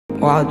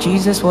While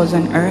Jesus was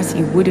on earth,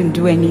 he wouldn't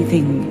do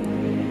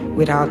anything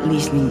without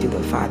listening to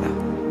the Father.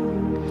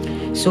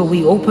 So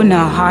we open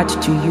our heart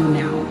to you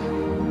now.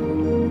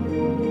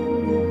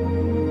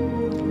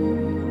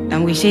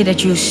 And we say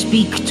that you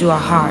speak to our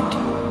heart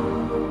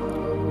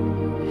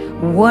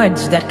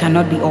words that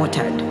cannot be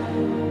altered.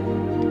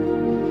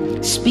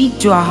 Speak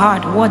to our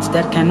heart words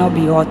that cannot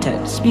be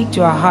altered. Speak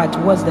to our heart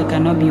words that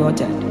cannot be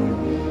altered.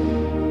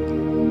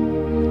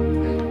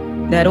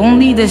 That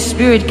only the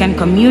Spirit can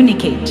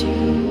communicate.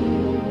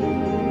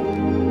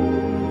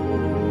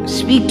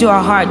 Speak to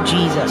our heart,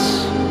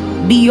 Jesus,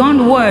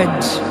 beyond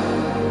words.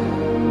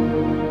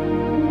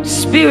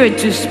 Spirit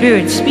to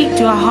spirit, speak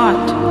to our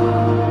heart.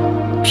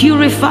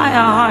 Purify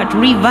our heart,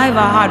 revive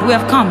our heart. We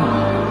have come.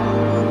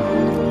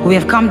 We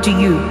have come to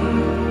you.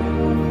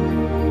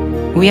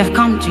 We have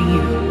come to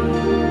you.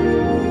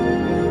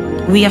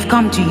 We have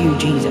come to you,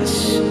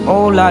 Jesus.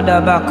 Oh,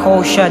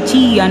 Ladabako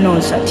Shati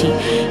Anosati.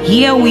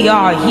 Here we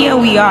are, here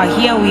we are,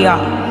 here we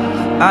are.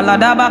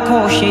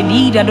 Aladabako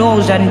Shedida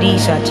Dozandi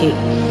Sati.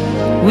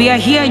 We are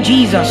here,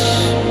 Jesus.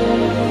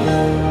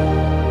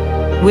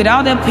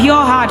 Without a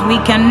pure heart, we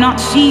cannot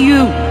see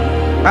you.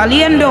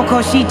 Aliendo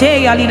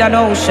Kosite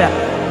Alidadosa.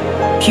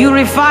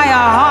 Purify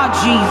our heart,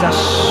 Jesus.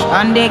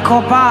 Ande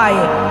Kopai.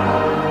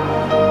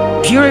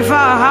 Purify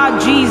our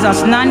heart,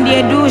 Jesus.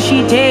 Nande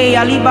Dushite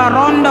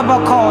Alibaronda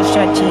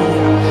Bakoshati.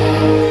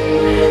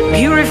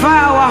 Purify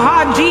our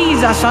heart,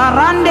 Jesus.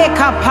 Arande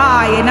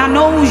Kapai.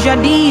 Nanoja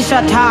Di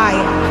Satai.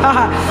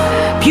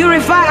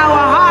 Purify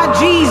our heart,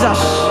 Jesus.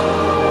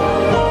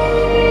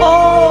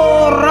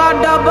 Oh,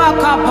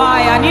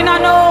 Radabakapaya,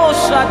 Ninano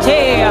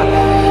Satea.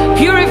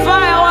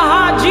 Purify our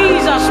heart,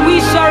 Jesus.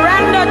 We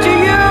surrender to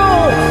you.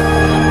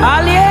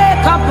 Alie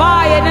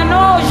Kapaya,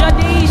 Nano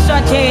Jadi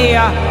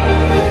Satea.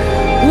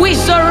 We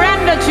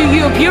surrender to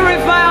you.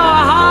 Purify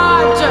our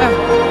heart.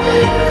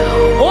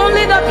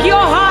 Only the pure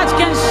heart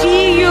can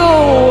see you.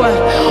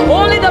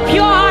 Only the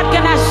pure heart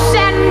can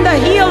ascend the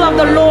hill of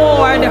the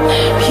Lord.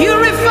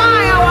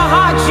 Purify our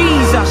heart,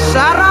 Jesus.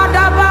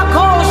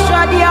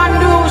 Saradabakosha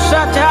diandu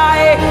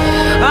satai.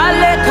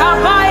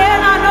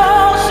 Alekabayena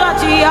no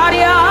sati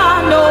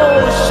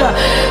arianos.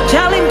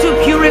 Tell him to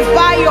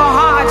purify your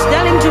heart.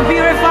 Tell him to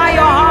purify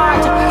your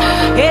heart.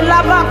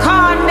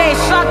 Elabakane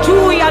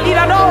satuya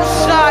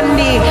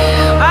liradosani.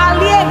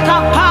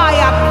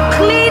 Alekapaya.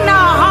 Clean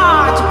our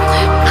heart.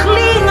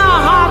 Clean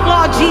our heart,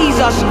 Lord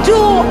Jesus.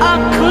 Do a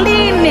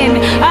cleaning,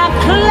 a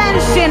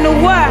cleansing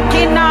work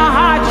in our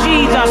heart,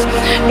 Jesus.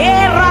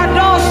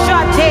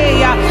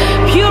 Eradosateya.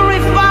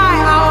 Purify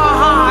our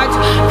heart.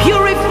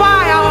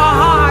 Purify our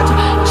heart.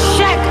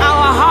 Check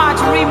our heart.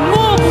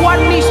 Remove what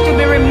needs to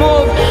be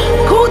removed.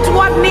 Put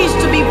what needs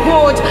to be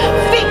put.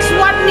 Fix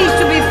what needs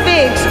to be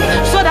fixed.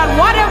 So that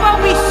whatever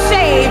we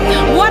say,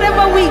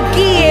 whatever we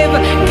give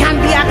can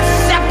be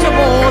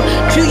acceptable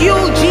to you,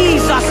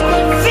 Jesus.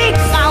 Fix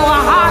our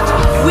heart.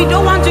 We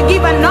don't want to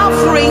give an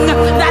offering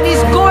that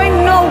is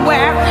going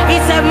nowhere.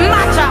 It's a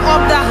matter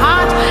of the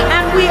heart,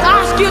 and we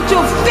ask you to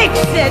fix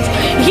it.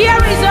 Here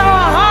is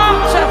our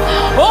heart.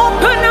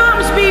 Open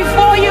arms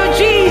before you,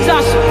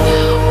 Jesus.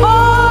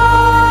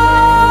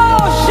 Oh,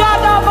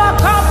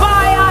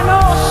 Shadabakapaya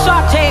no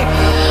Sate.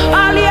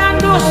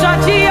 Aliando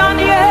Sati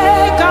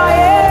Anieka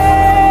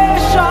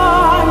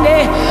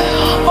Shane.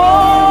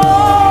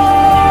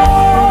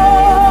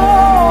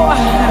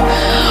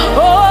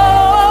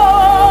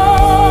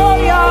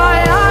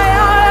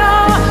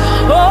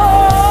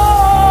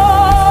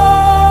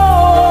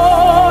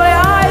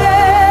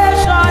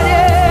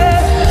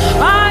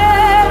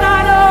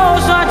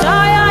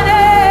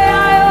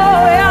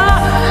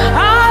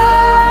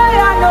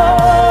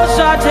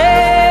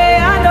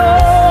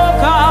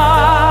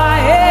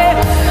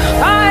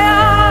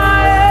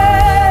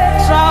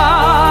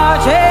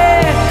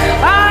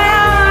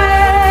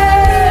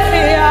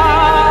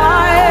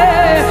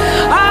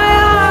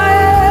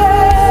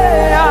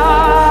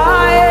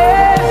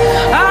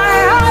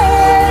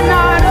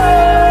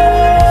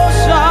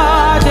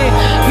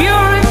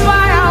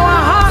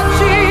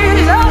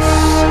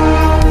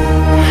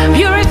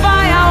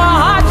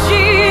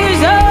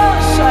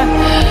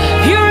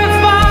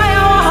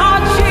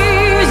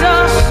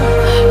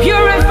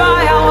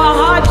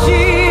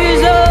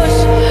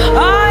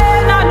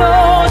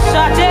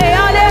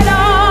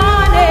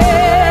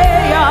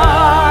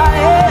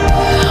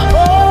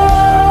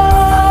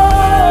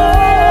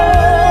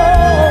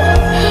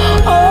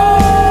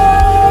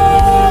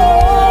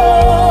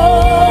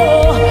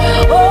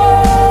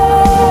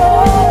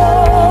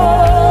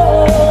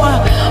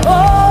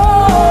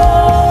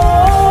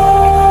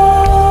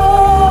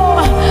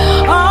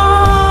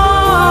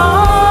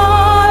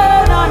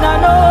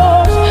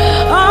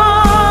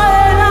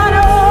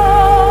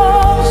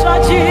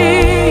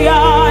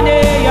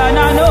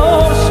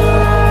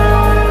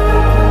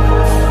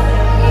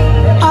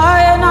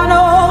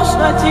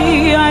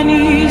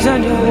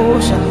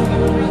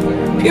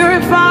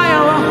 Purify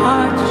our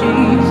hearts,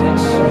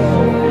 Jesus.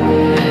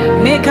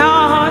 Make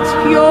our hearts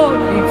pure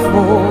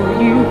before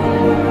you,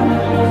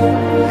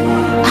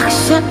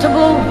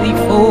 acceptable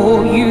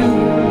before you.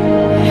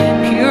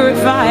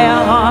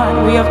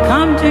 have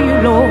come to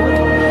you,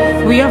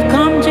 Lord. We have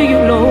come to you,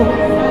 Lord.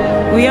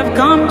 We have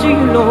come to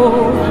you,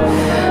 Lord.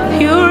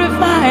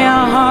 Purify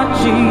our heart,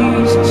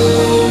 Jesus.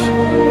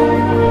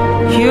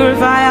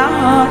 Purify our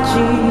heart,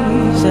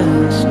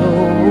 Jesus,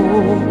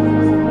 Lord.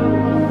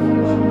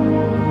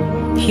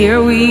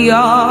 Here we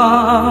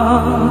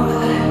are,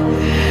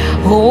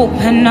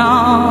 open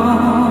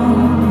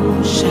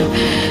arms,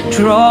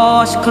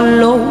 draw us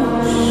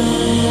close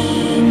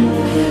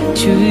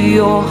to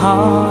your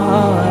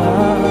heart.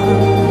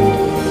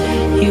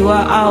 You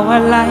are our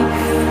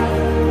life.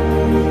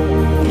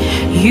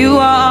 You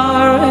are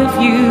our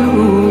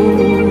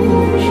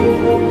refuge.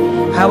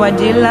 Our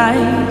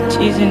delight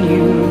is in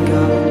you,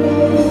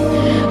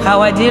 God.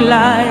 Our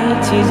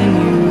delight is in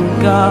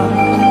you, God.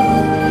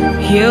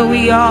 Here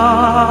we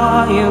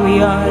are, here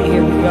we are,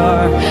 here we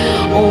are.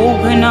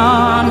 Open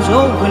arms,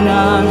 open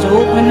arms,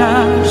 open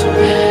arms.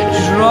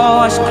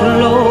 Draw us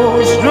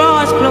close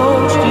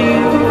to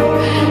you.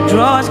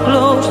 Draw us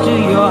close to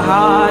your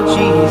heart,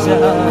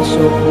 Jesus.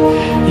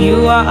 Oh,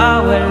 you are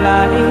our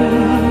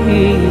life.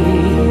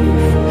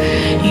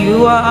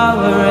 You are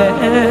our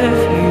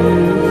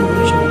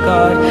refuge, oh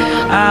God.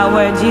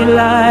 Our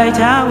delight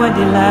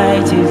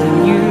is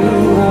in you.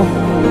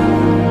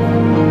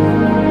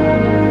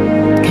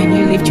 Can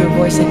you lift your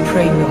voice and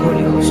pray in the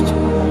Holy Ghost?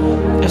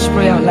 Just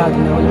pray out loud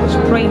in the Holy Ghost.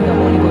 Pray in the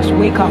Holy Ghost.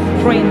 Wake up,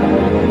 pray in the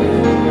Holy Ghost.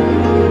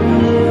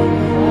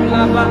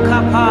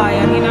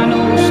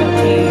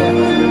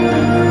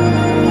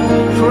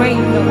 Pray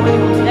in the Holy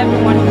Ghost.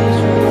 Everyone in this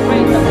room, pray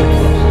in the Holy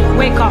Ghost.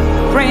 Wake up,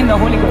 pray in the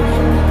Holy Ghost.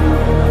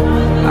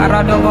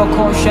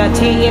 Aradobakosha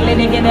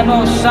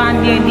teyelenegedebo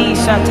sandye di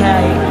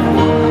satay.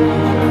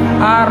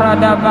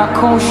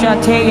 Aradabakosha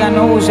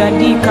teyanoza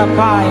di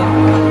kapaya.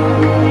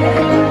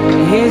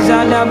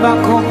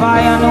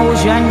 Hezadabakopaya no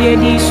jandye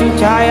di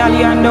sutaya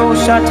liando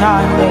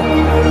satande.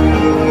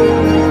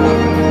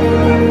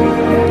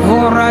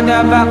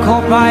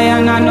 Horadabakopaya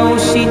nano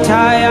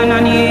sitaya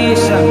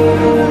naniesa.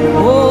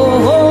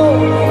 Oh, oh.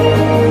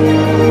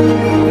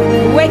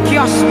 Wake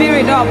your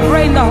spirit up,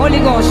 pray in the Holy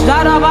Ghost.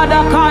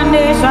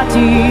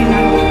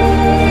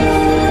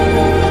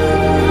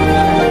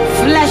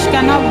 Flesh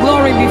cannot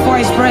glory before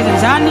his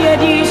presence.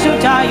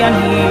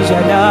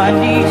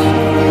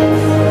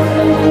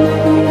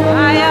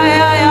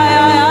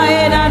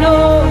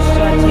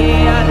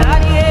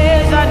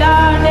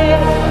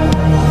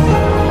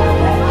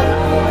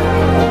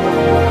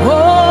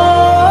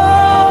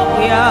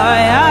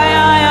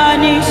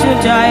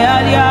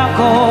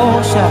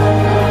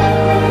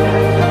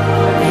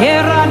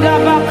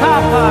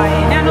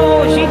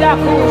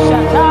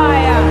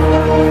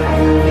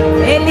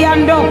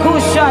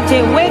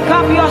 Wake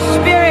up your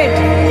spirit.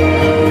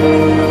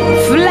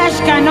 Flesh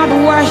cannot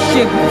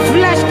worship.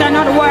 Flesh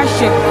cannot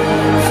worship.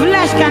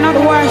 Flesh cannot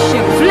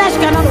worship. Flesh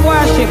cannot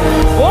worship.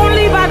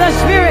 Only by the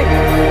Spirit.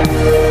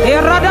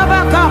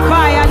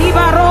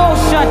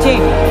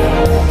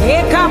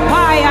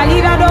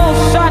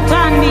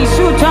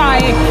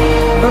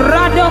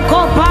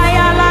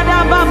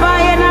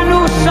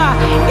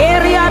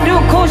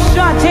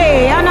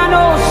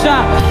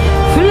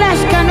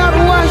 Flesh cannot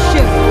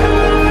worship.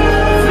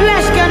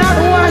 Flesh cannot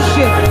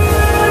worship.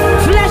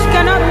 Flesh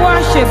cannot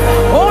worship.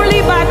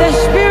 Only by the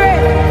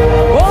Spirit.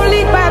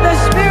 Only by the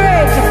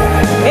Spirit.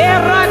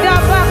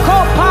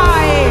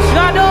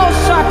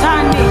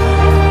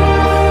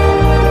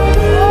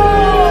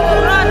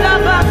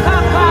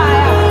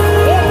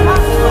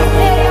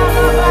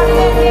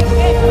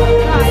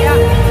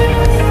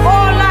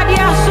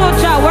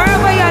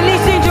 Wherever you're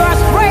listening to us,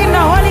 pray in the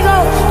Holy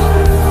Ghost.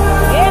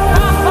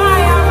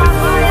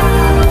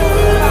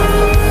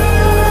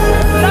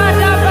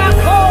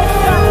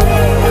 Radabakosha.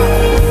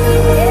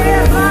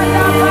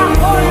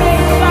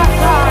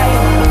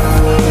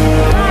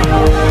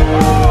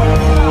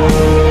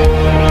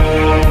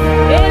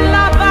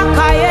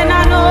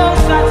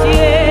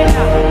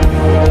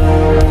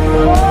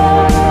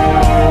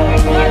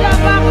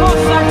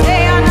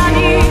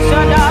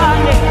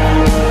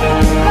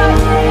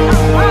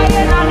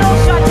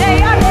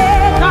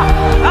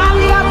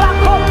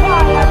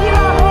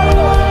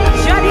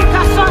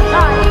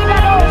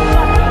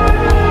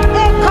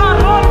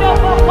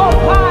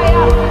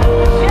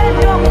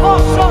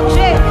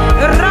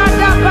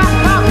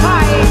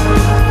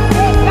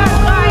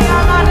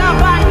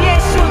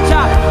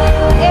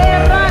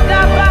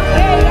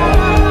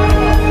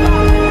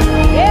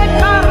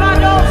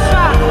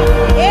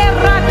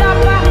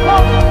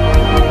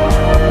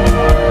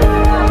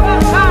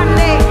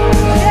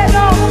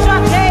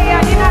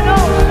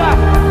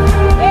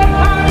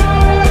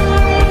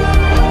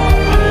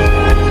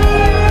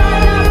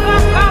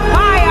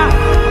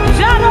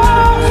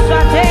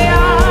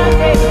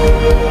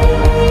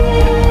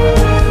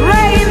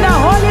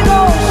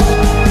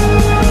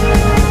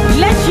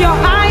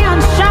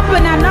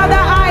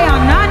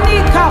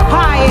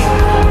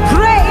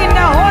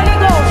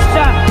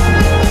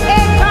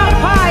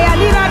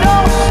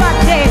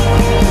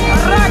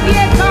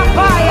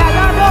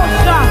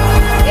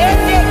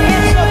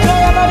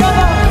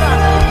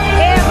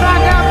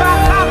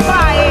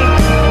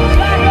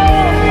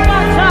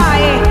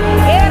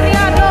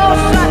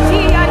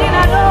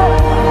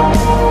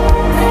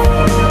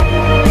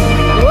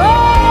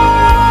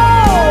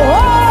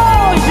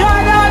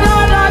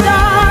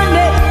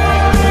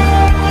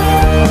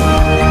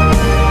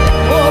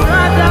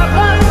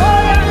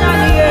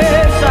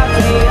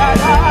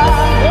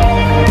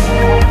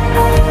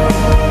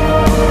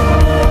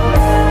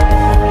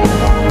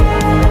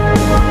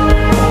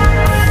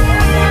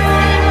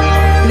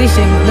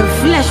 the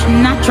flesh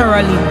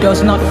naturally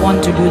does not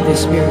want to do the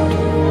spirit.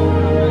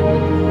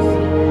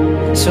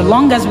 So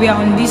long as we are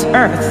on this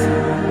earth,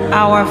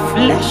 our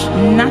flesh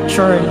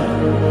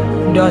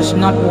naturally does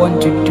not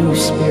want to do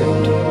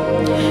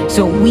spirit.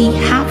 So we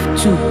have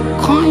to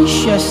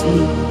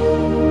consciously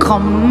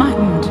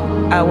command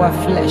our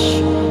flesh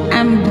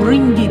and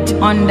bring it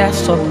under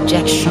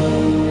subjection.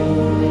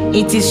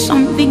 It is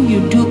something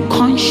you do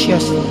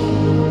consciously.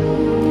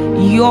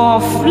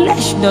 Your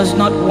flesh does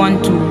not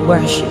want to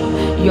worship.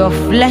 Your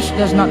flesh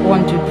does not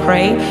want to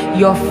pray.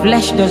 Your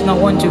flesh does not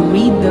want to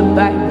read the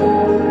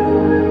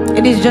Bible.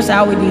 It is just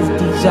how it is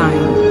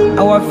designed.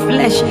 Our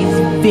flesh is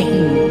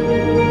vain.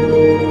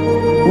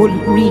 Will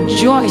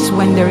rejoice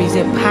when there is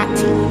a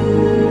party.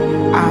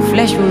 Our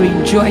flesh will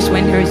rejoice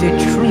when there is a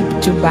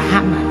trip to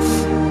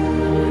Bahamas.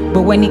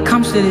 But when it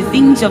comes to the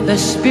things of the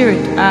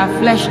spirit, our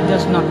flesh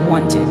does not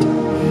want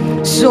it.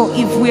 So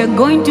if we are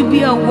going to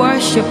be a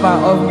worshiper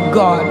of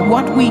God,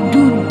 what we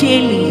do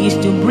daily is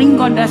to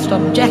bring under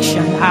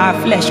subjection our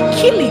flesh.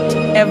 Kill it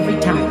every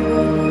time.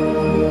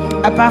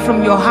 Apart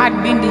from your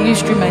heart being the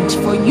instrument,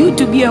 for you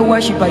to be a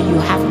worshiper, you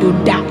have to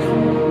die.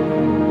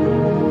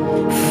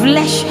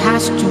 Flesh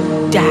has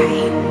to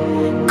die.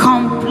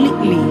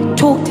 Completely,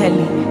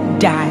 totally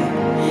die.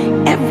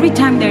 Every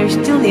time there is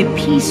still a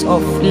piece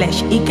of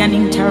flesh, it can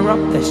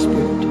interrupt the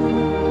spirit.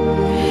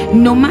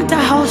 No matter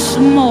how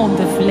small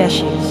the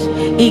flesh is,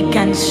 it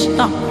can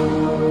stop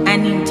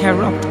and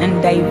interrupt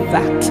and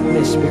divert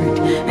the spirit.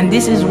 And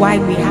this is why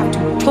we have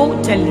to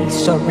totally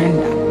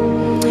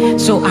surrender.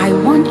 So I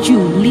want you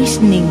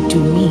listening to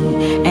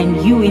me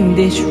and you in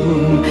this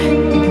room,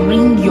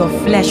 bring your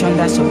flesh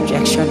under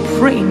subjection.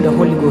 Pray in the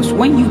Holy Ghost.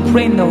 When you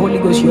pray in the Holy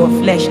Ghost, your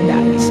flesh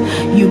dies.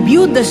 You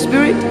build the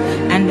spirit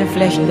and the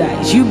flesh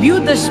dies. You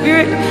build the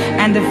spirit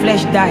and the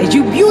flesh dies.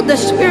 You build the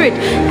spirit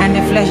and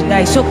the flesh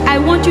dies. So I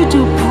want you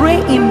to pray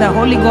in the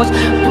Holy Ghost.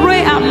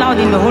 Pray out loud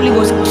in the Holy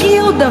Ghost.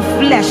 Kill the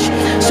flesh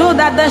so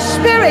that the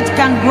spirit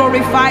can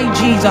glorify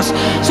Jesus.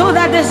 So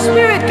that the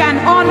spirit can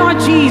honor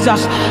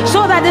Jesus.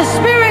 So that the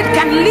spirit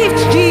can lift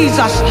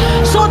Jesus,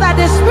 so that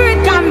the spirit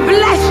can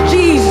bless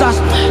Jesus.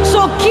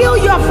 So kill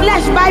your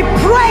flesh by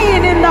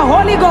praying in the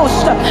Holy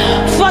Ghost.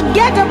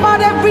 Forget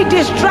about every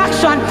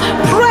distraction.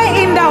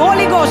 Pray in the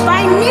Holy Ghost.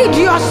 I need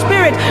your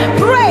spirit.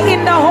 Pray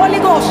in the Holy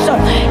Ghost.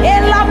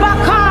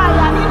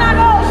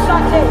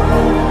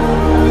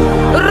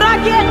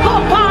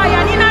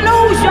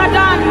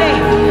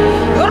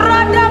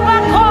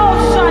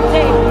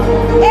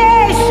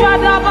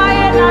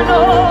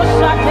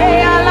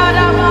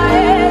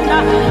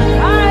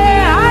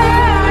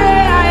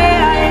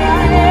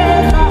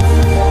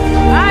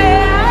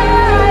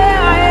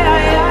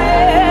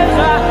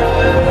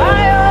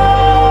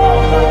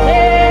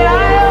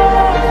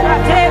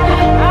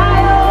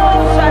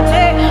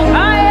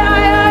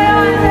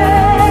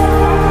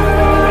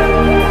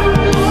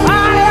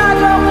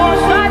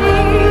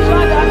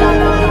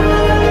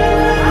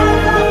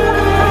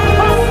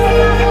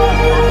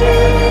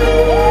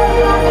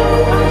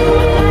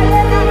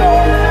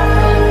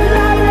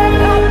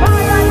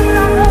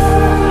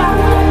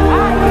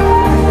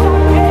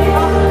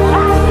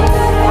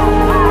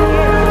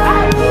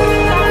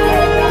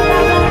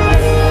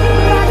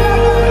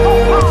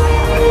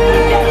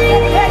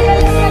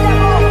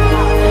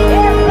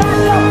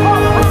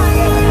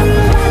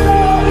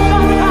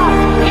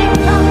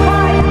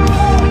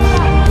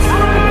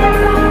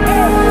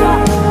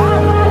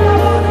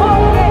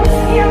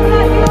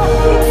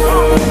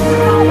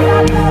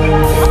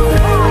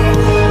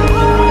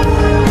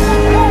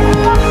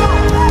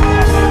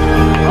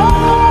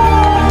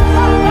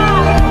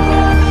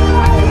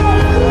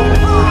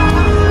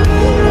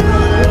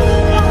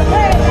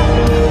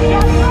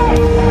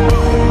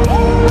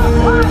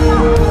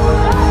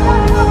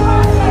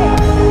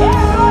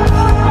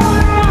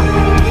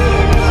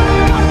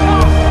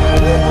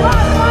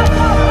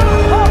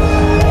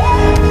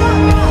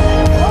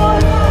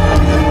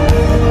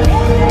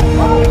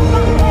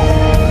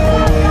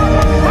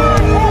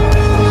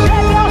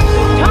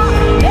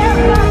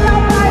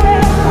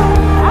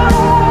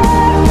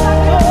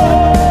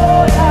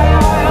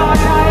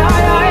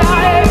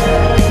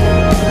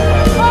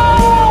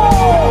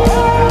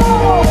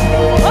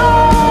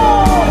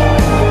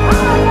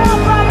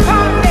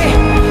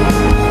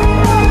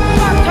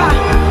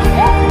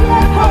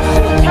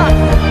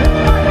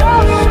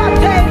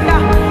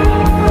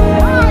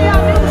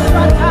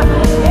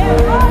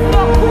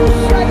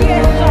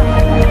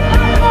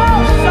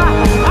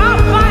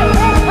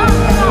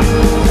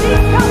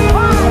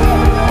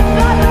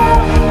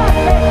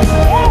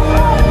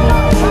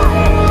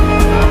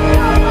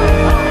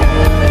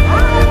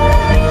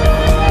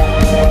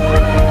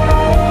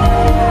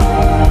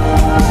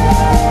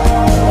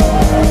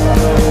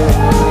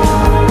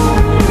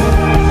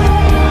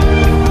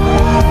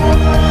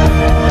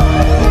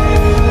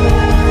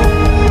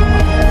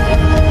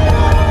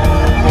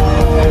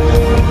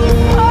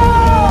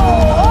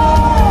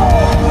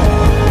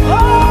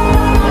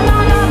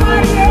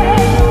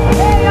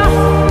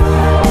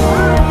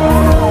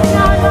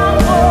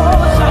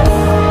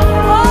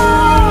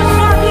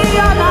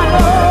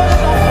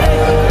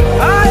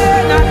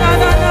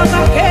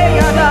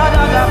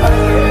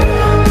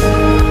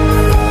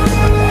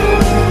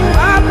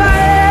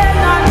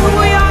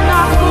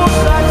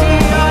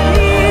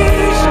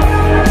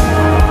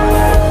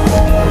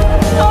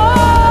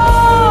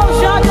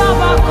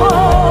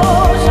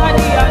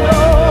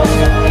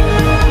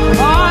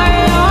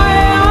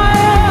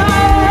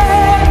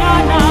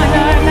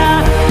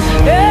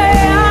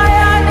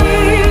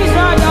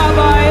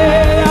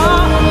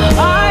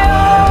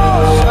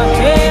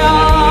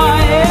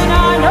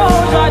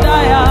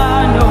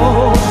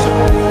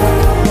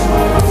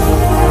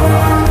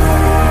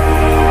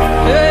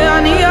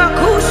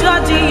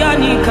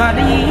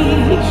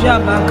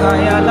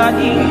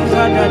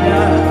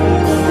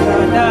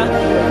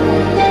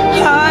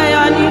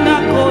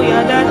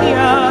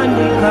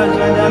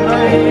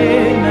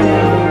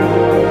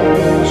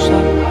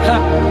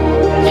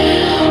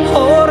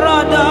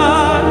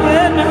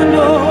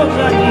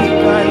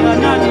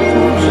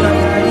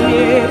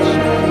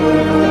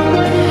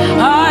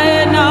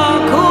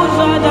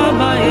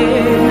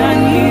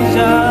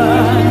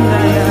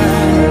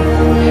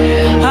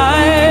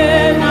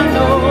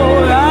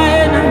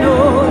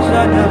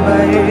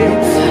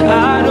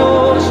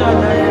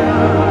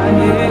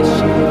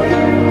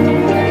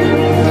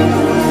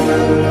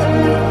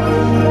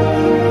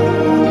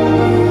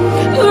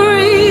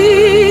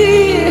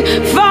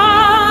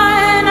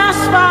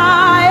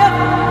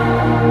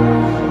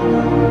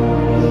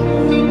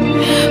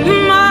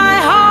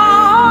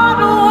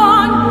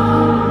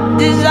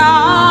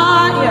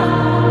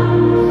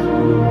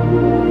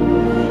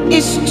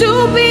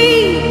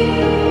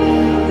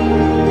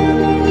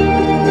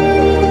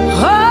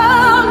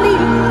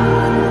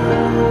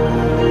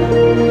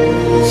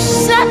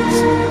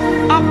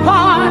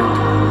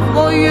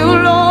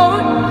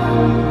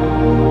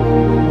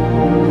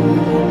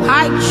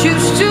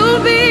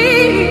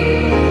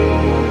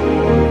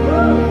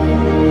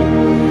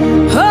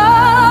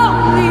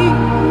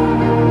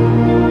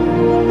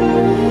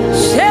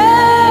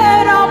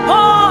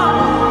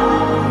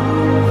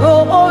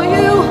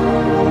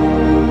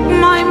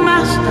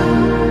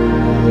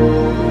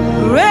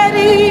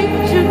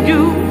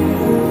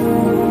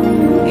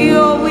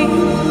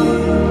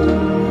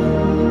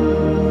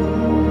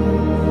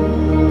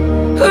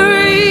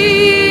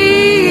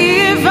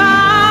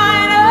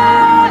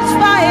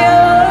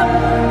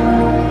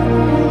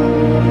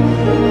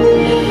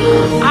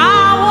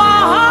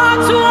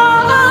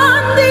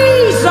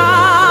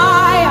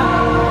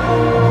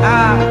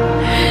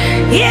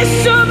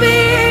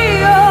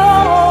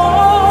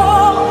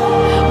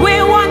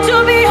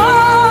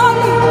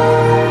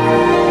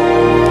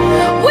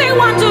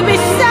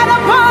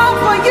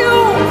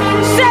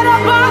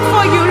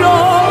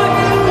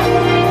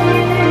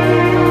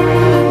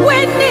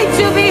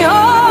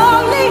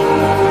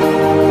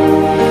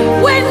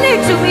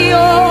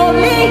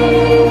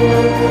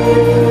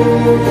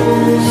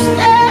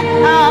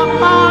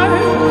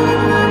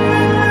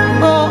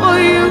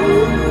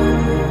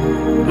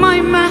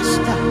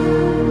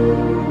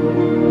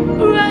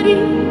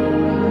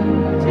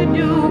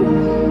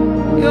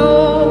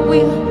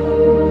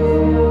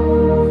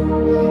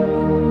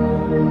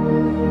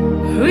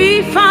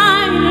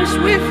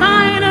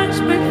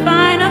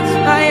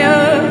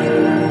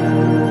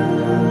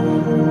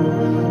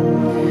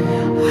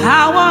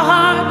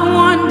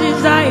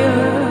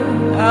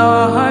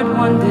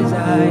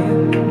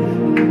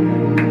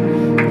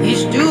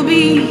 is to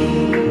be.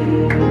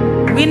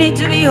 We need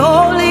to be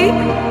holy.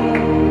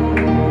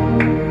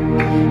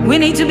 We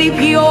need to be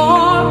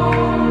pure.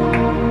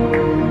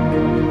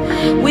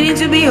 We need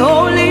to be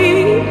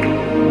holy.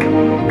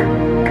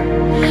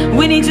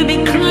 We need to be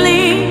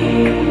clean.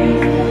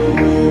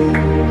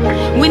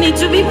 We need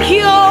to be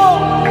pure.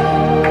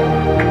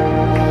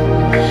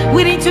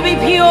 We need to be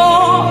pure.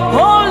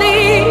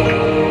 Holy,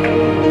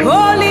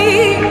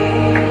 holy,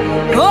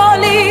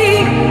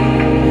 holy,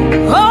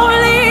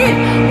 holy.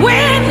 We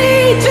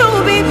need to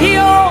be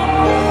pure.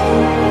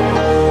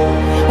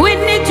 We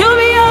need to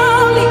be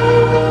holy.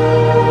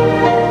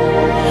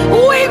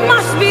 We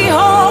must be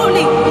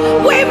holy.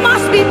 We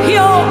must be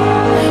pure.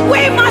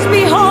 We must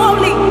be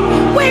holy.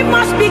 We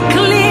must be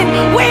clean.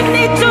 We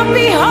need to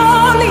be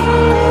holy.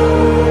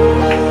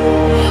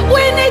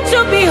 We need to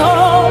be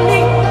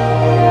holy.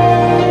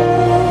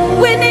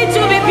 We need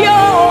to be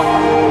pure.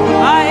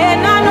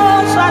 I know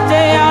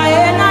Sate,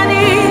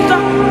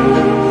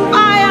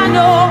 I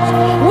know.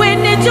 We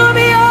need to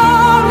be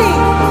holy.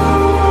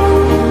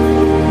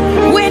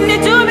 We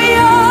need to be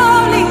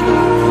holy.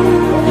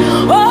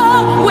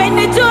 Oh, we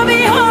need to be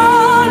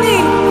holy.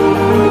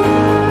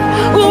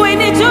 We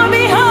need to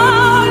be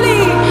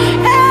holy.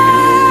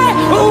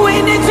 We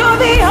need to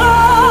be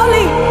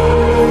holy.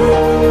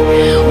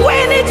 We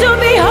need to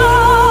be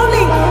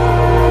holy.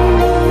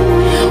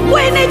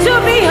 We need to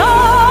be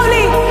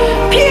holy.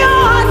 Pure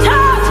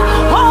heart.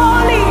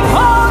 Holy,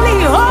 holy,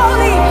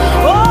 holy.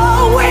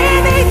 Oh, we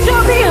need to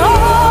be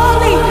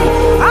holy.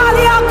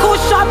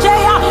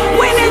 Aliakushateya.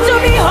 We need to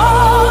be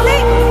holy.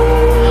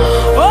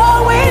 Oh,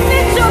 we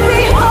need to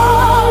be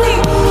holy.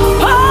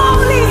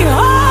 Holy,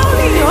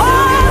 holy,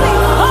 holy,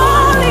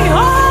 holy,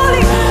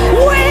 holy.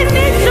 We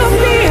need to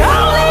be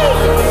holy.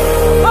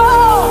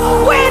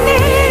 Oh, we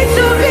need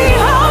to be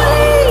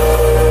holy.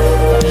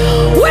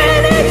 We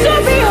need to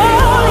be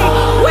holy.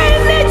 We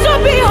need to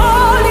be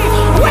holy.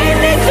 We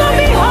need to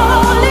be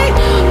holy. We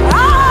need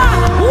to be holy.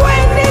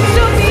 We need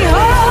to be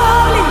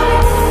holy.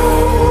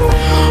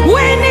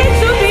 We need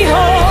to be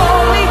holy.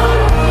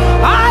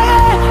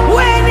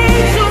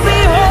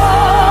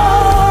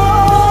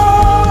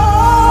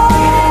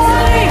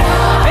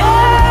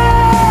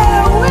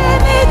 We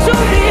need to be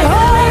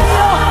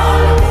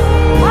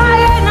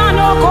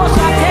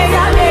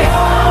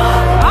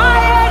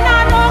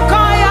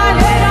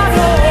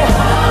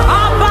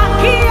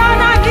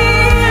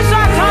holy.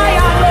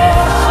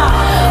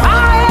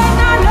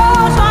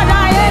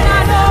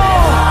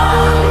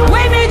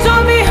 We need to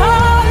be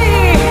holy.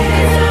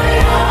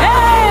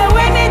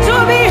 We need to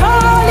be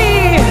holy.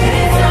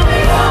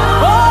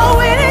 Oh,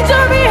 we need to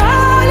be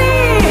holy.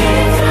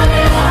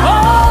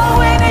 Oh,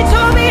 we need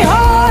to be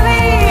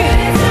holy.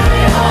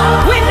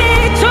 We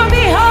need to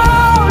be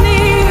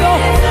holy.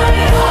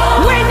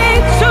 We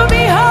need to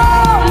be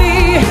holy.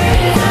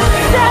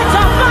 Set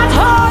apart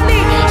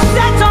holy.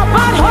 Set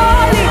apart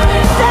holy.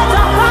 Set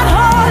apart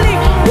holy.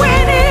 We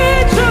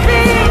need to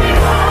be.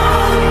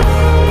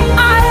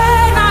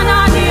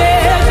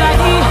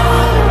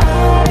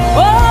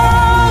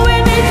 Oh, we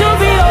need to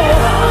be.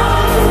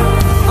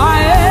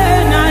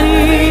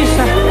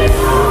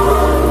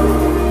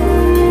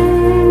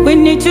 We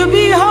need to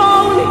be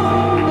holy.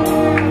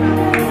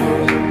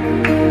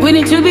 We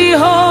need to be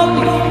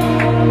holy.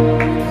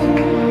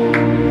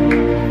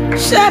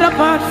 Set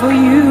apart for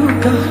you,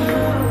 God.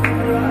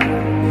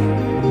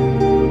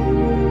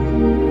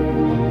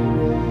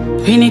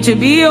 We need to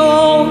be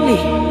holy.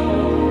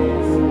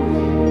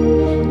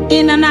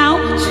 In and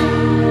out.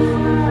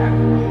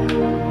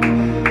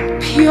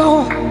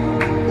 Pure.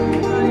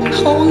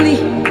 Holy.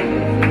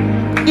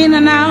 In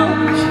and out.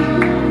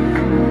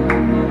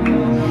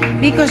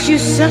 Because you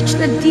search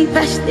the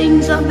deepest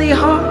things of the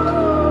heart.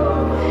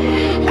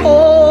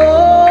 Oh,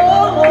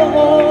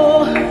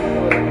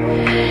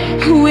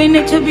 we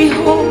need to be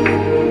holy.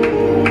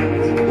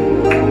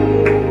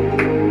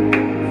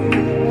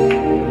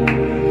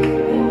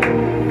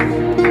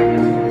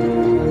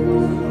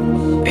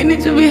 We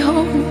need to be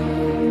holy.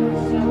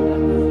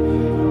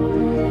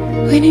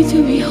 We need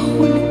to be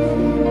holy.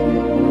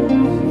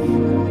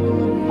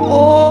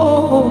 Oh.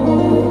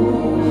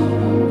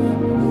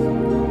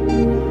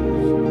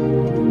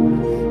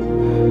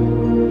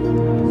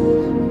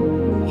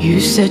 You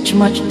search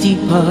much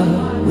deeper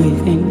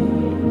within.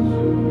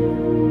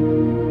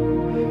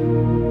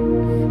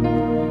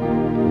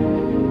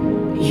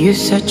 You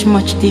search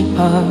much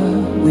deeper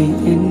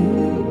within.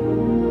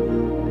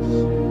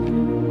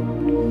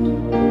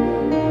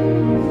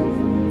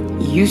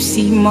 You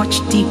see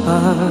much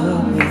deeper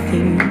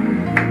within.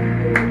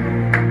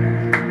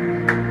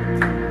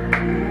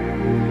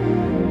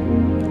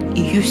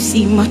 You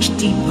see much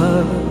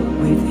deeper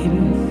within.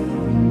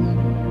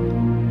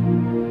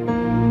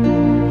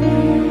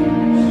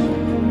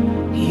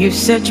 You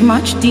search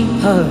much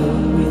deeper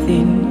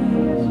within.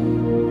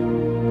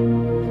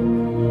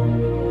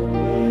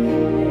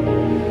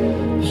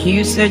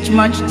 You search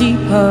much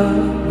deeper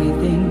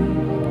within.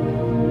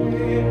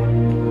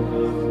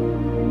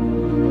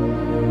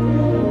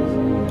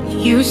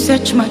 You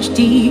search much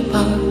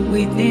deeper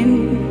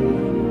within.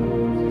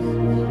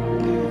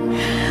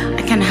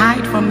 I can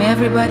hide from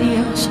everybody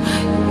else.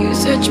 You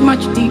search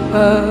much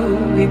deeper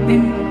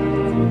within.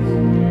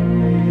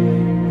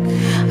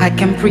 I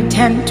can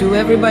pretend to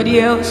everybody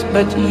else,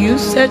 but you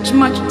search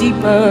much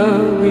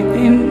deeper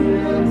within.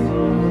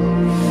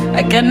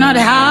 I cannot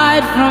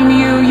hide from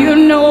you. You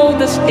know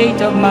the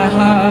state of my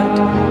heart.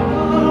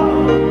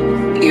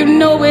 You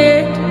know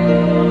it.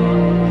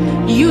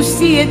 You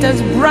see it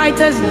as bright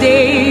as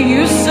day.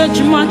 You search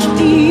much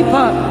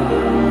deeper,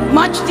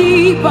 much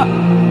deeper.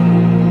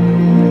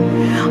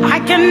 I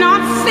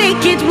cannot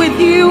fake it with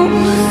you.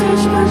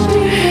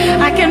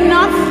 I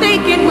cannot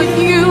fake it with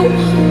you.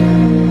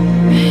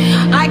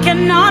 I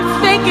cannot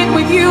fake it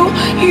with you.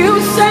 You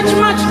search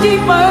much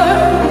deeper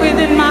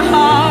within my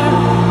heart.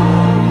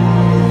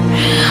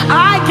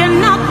 I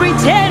cannot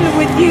pretend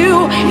with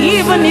you.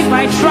 Even if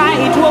I try,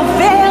 it will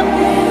fail.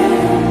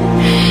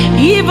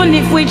 Even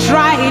if we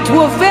try, it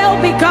will fail,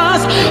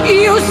 because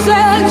you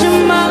search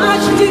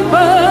much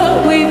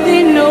deeper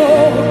within.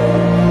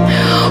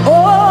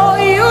 Oh,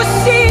 you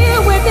see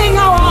within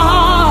our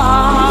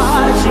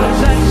hearts,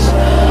 Jesus.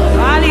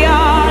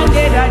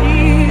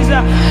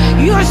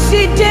 You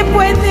see deep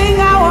within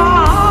our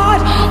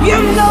heart. You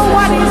know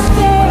what is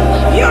there.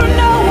 You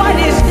know what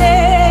is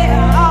there.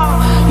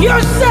 You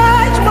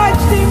search much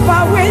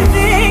deeper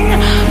within.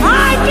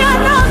 I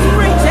cannot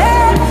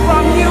pretend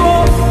from you.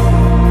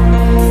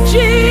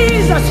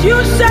 Jesus, you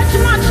search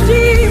much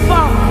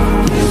deeper.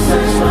 You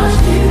search much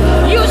deeper.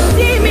 You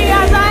see me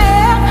as I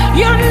am.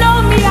 You know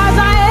me as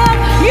I am.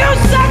 You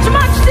search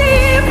much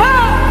deeper.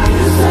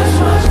 You search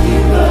much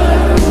deeper.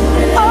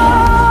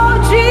 Oh,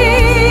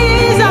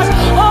 Jesus.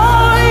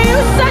 Oh, you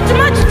search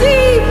much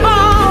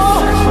deeper.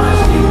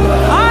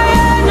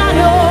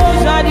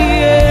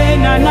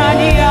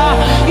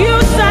 You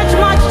search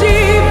much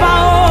deeper.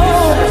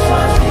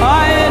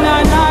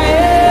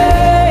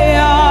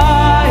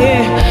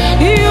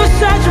 You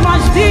search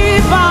much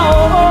deeper.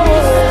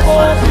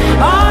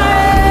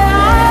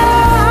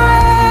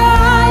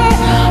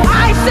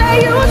 I say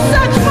you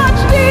search much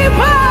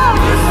deeper.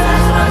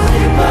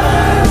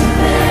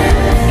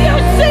 You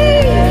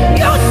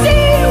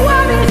see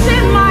what is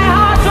in my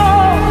heart.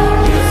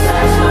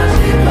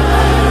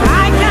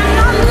 I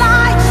cannot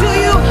lie to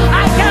you.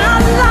 I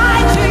cannot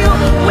lie to you.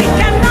 We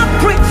cannot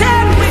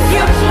pretend with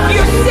you.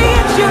 You see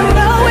it, you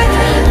know it.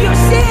 You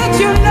see it,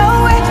 you know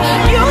it.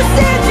 You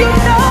see it, you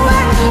know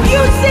it.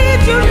 You see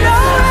it, you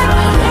know it.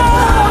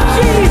 Oh,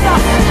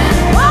 Jesus.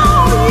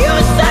 Oh, you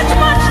search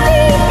much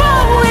deeper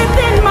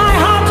within my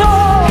heart. Oh,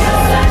 you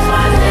search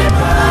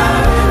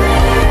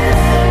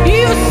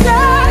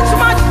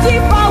much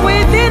deeper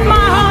within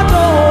my heart.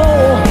 Oh,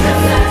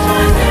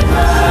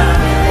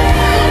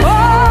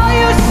 oh,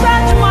 you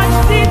search much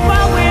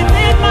deeper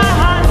within my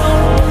heart.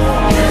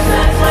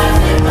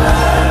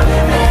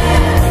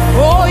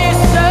 Oh, you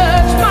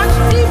search much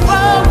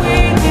deeper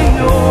within.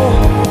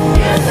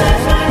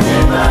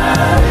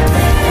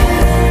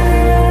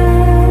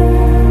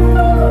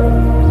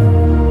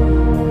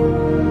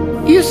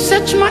 You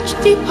search much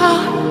deeper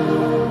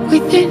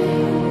within.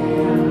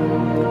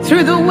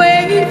 Through the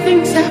way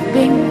things have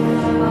been,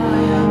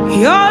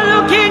 you're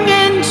looking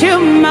into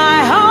my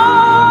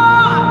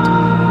heart.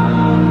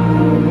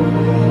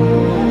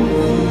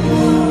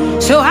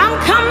 So I'm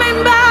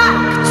coming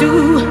back to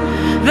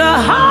the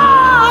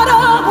heart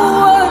of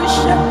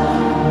worship,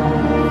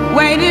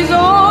 where it is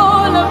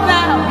all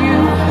about you.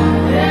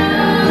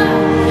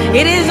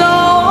 It is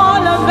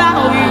all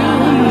about you,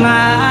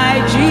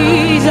 my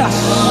Jesus.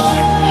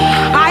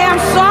 I am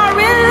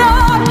sorry,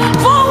 Lord,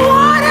 for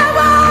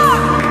whatever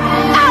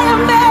I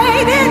have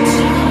made it,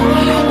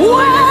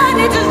 when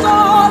it is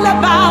all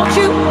about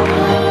you.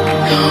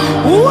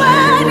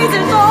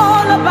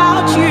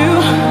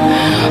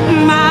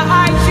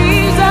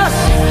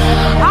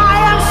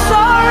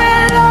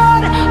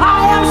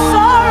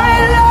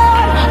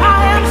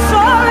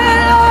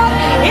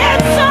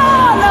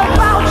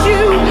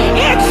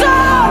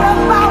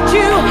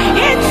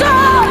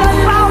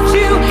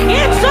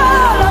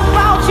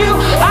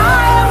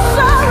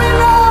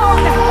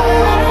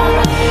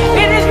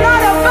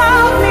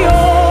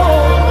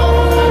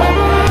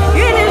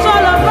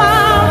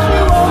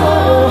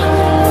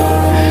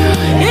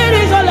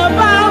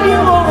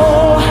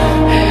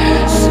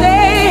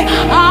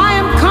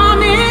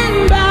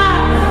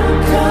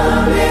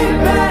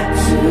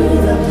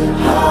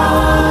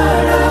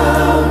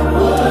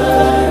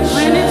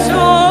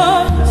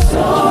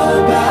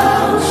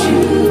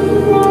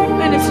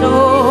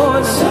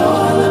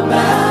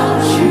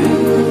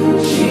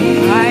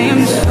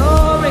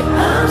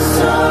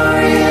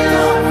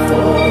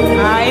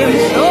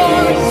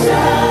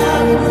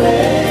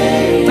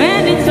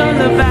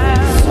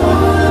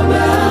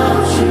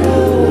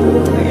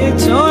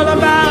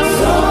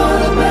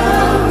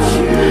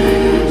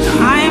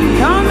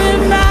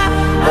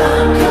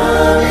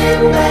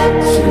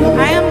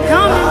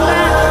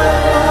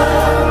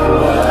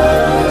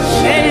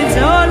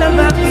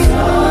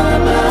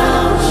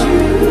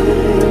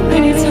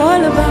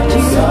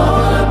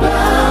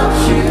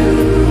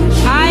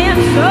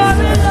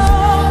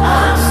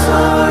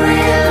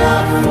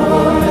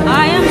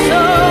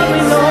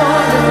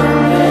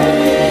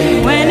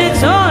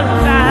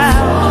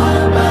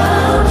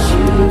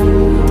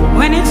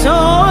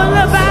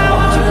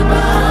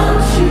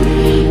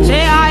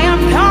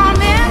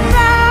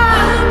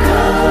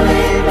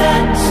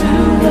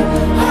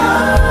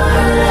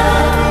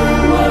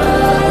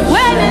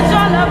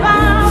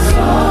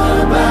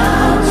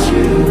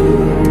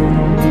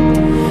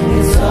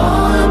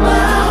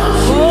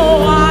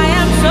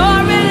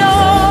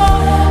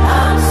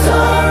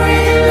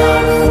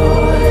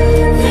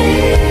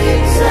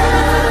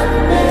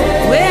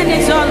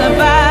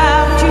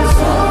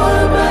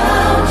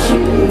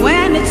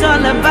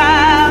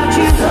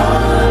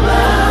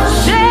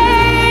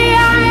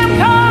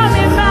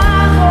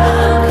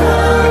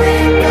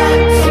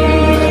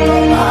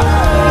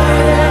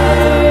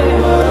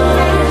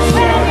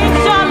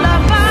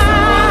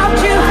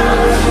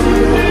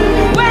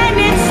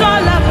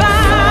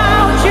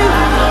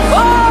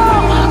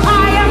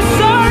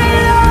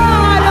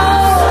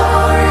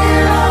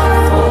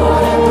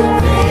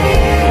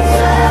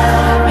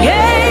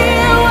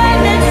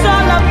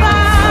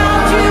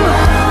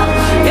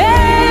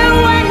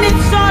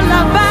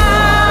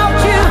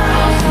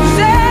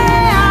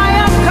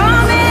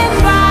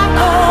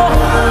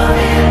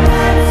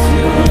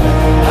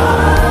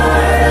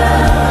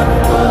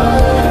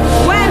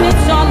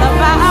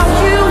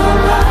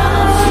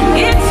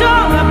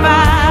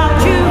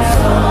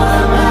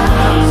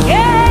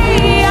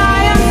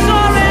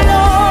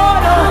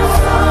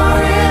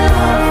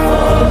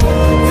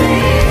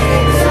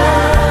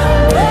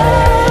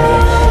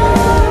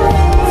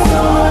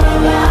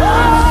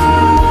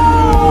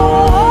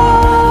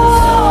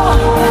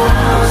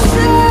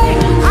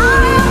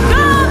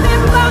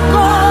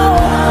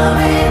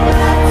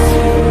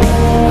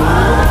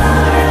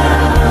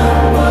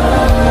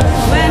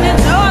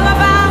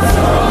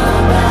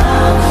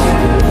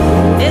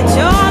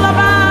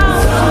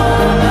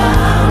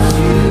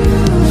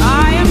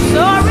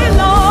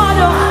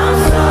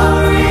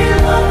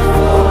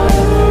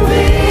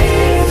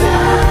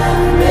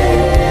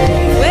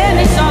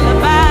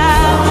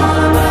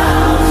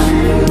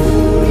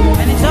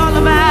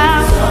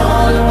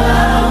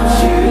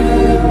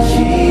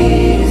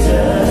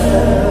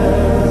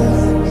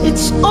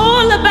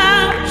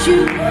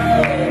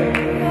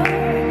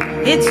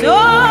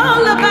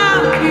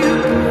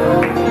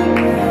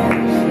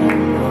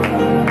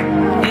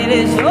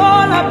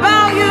 all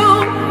about you,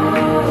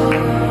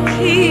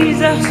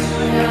 Jesus.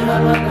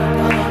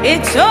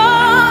 It's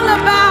all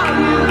about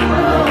you.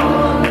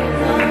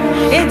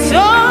 It's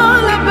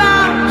all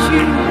about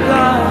you,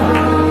 God.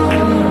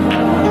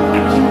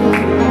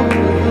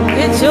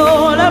 It's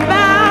all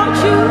about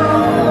you,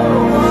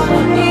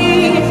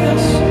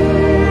 Jesus.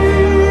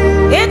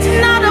 It's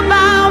not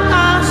about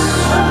us,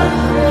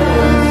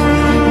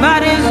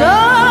 but it's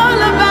all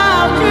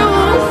about you.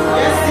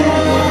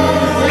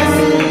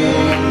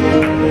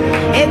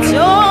 It's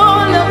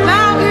all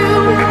about you,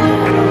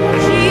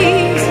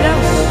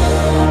 Jesus.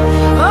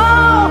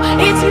 Oh,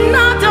 it's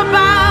not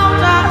about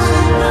us.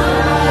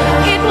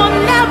 It will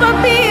never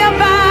be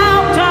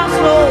about us,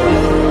 Lord.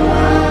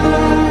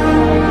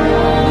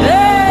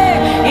 Hey,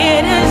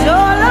 it is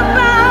all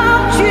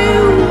about you,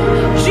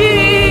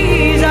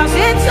 Jesus.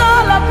 It's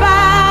all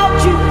about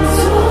you.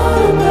 It's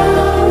all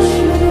about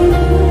you.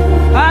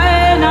 I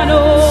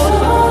know.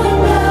 It's all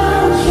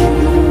about you.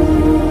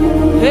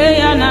 Hey,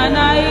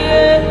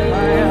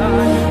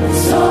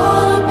 it's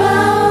all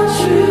about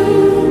you,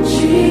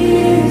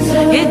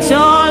 Jesus. It's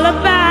all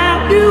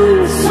about you.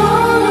 It's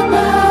all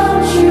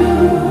about you.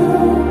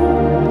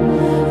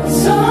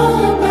 It's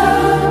all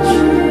about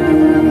you.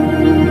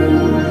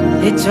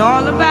 It's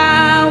all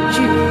about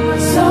you.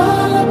 It's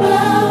all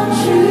about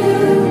you,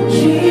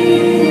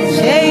 Jesus.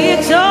 Say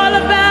it's all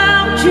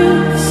about you.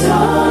 It's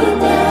all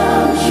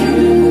about you.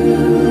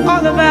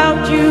 All about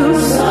you.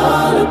 It's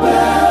all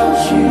about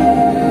you.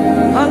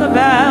 All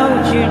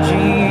about you,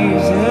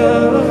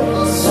 Jesus.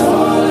 It's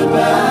all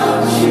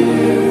about you,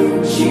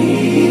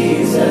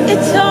 Jesus.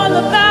 It's all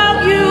about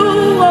you.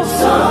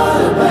 It's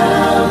all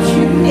about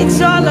you. It's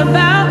all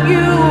about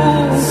you.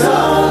 It's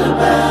all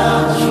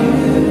about you.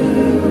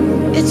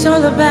 It's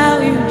all about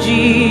you,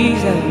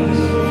 Jesus.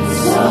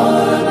 It's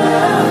all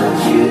about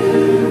you,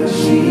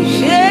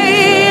 Jesus. Say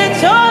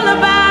it's all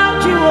about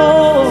you.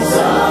 Oh. It's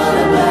all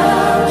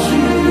about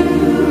you.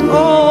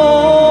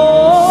 Oh.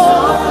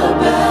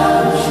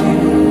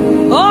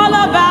 All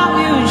about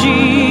you,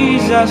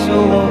 Jesus.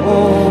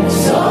 Oh,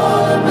 it's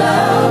all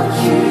about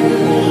you.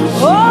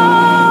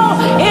 Oh,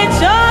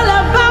 it's all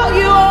about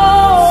you.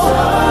 Oh,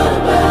 all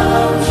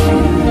about you.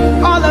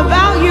 All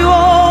about you.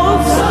 Oh,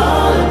 it's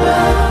all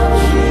about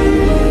you.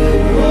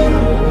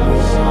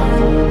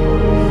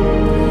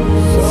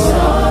 It's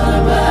all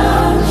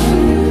about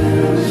you,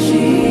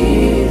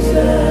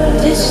 Jesus.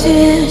 This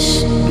is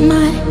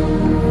my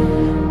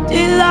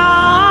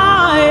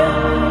desire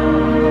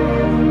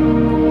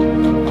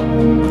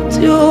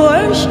to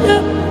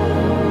worship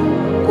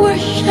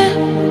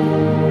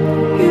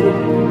you,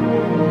 Lord.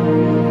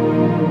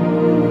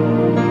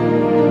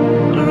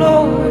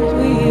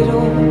 With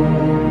all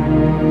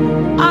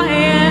I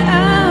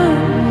am,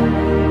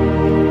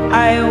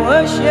 I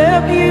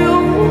worship you.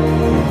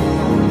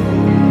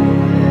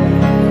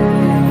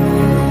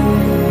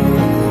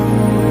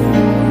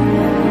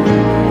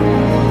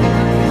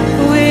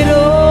 With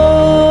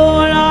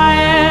all I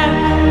am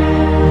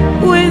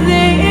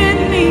within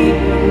me,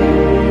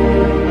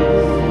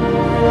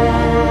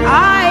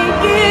 I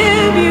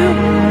give you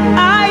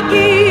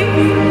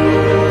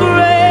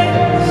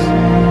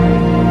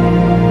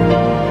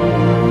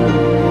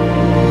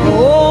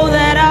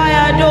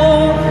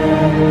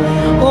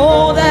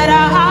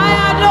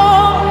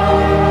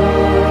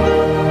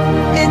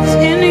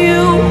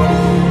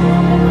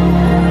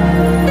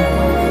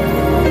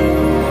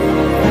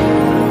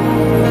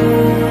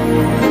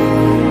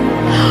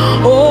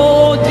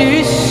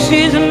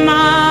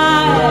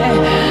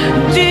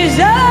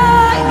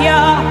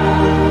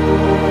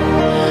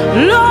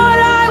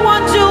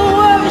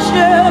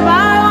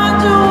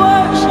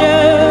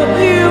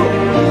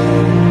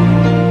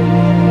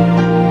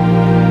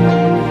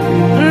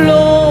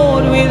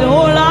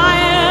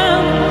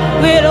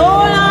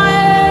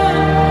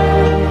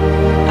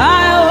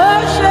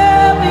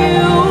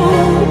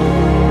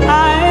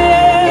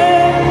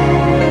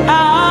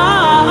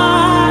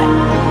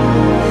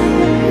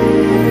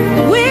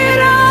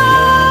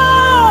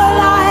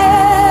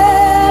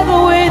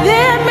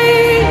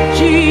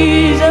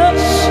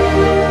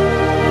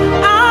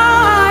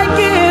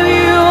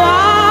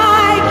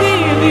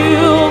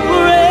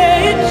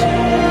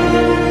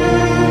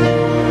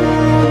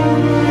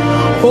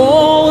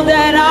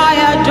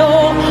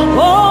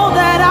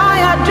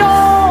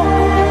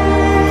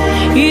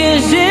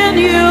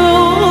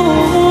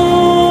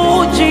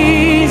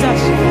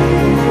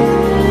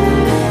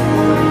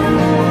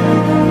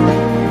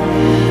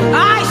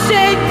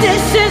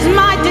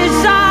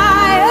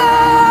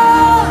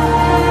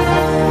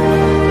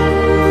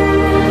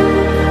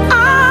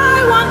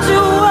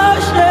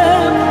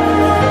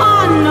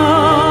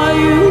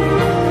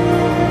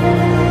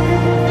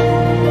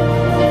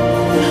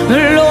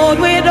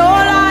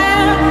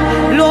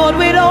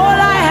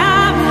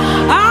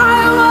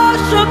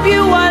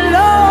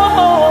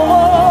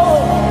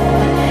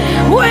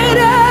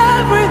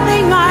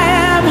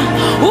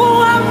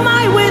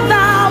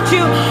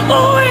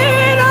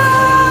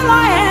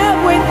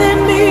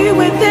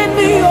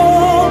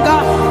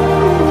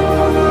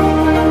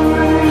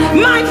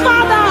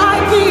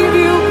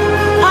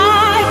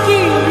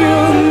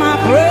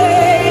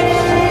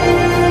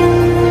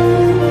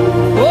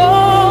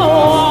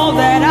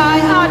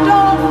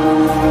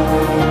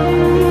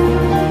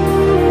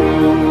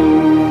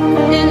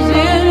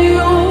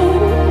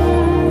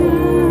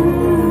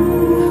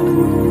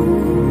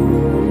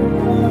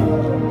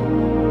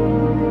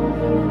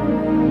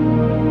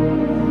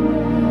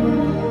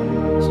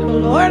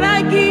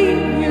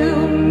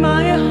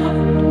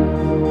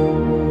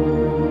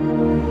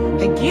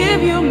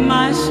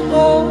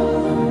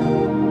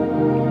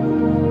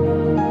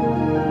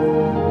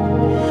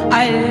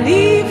I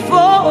live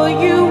for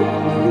you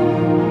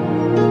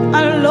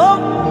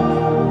alone.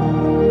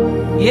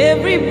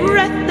 Every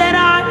breath that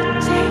I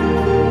take,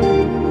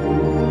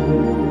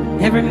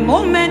 every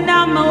moment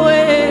I'm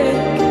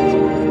awake,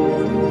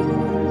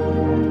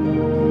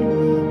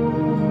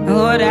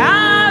 Lord,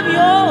 have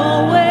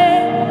your way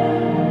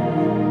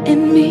in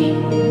me.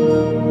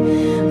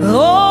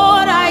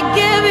 Lord, I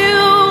give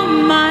you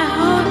my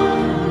heart,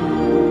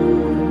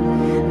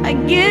 I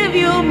give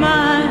you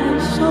my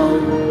soul.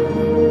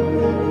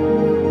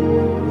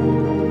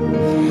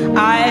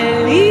 I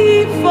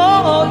live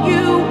for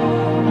you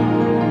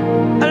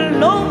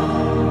alone.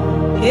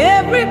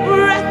 Every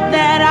breath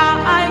that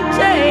I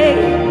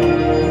take,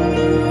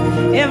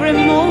 every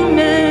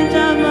moment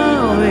I'm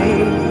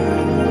awake,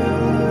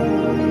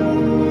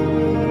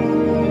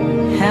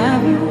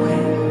 have your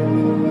way,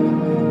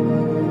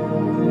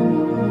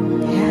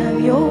 have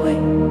your way,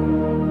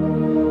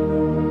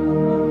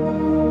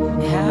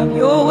 have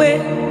your way,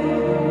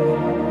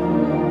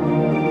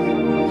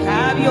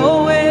 have your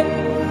way.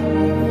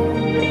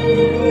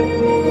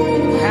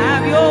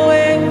 Have your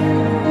way.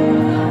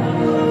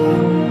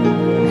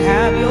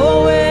 Have your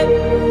way.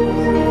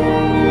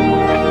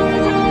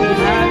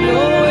 Have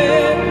your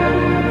way.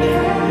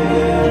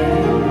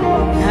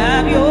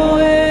 Have your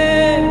way.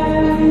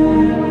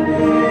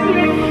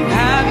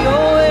 Have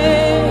your way.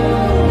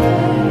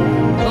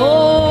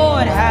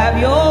 Lord, have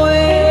your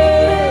way.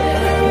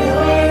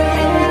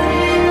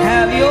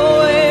 Have your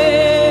way.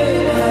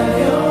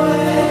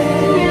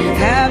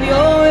 Have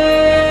your way.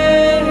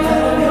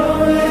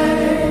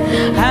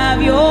 Have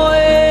your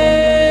way,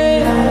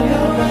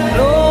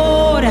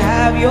 Lord,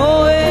 have your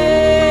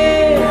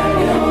way,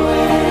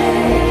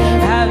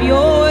 have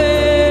your way,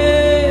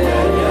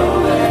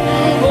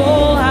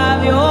 oh,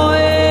 have your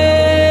way,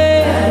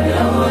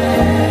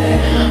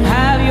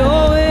 have your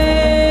way,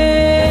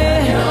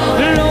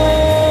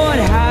 Lord,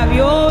 have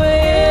your way,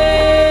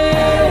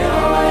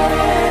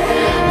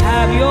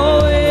 have your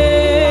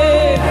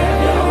way,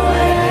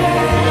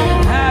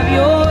 have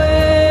your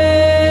way,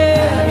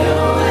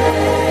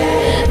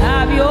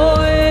 have your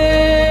way,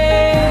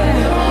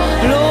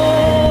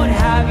 Lord,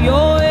 have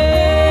your way,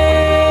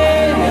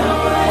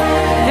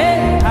 hey,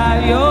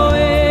 have your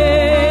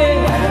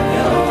way,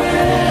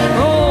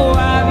 oh,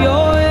 have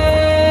your way,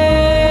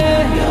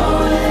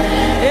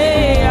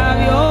 hey, have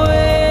your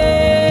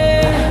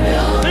way,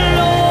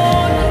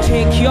 Lord,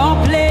 take your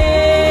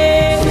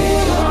place,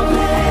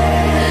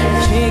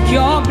 take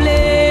your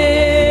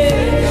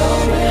place,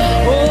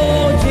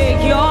 oh,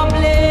 take your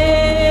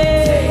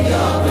place,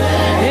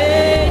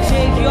 hey,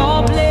 take your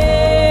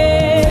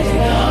place,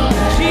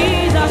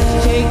 Jesus,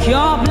 take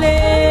your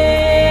place,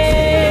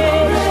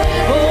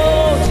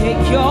 oh,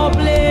 take your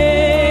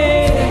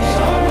place,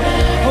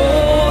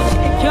 oh,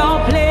 take your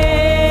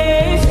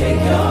place,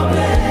 take your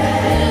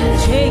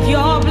place, take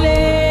your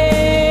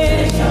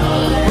place,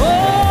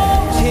 oh,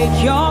 take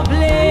your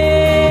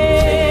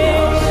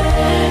place,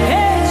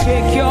 hey,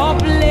 take your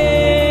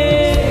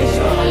place,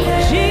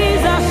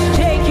 Jesus,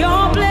 take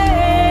your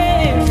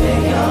place,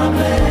 take your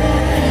place,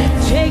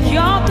 take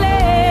your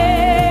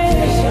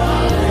place,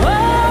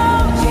 oh,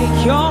 take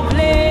your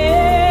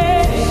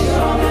place,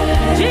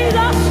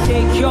 Jesus,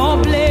 take your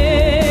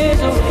place,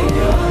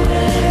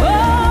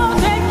 oh,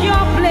 take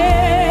your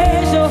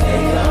place, oh,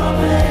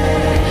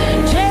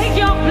 take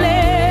your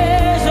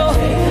place, oh,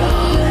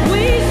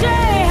 we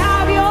say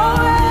have your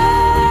way,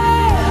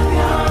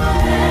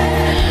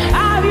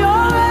 have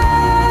your way,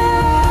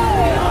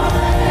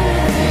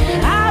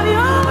 have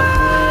your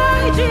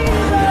way,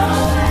 Jesus,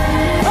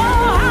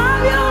 oh,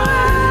 have your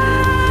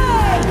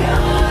way,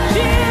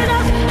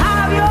 Jesus,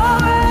 have your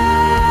way,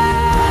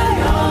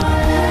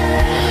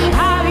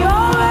 have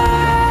your way,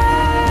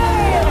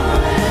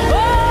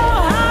 oh,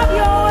 have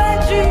your way,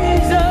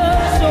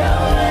 Jesus, oh,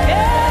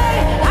 hey,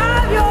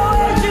 have your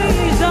way,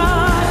 Jesus,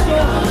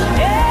 oh,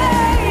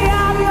 hey,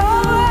 have your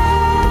way,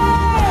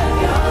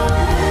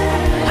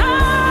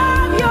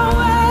 have your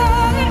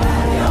way,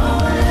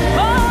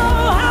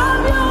 oh,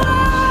 have your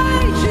way,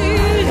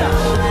 Jesus,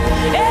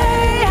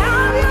 hey,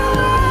 have your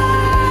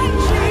way,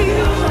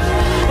 Jesus,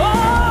 oh,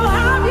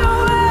 have your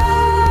way,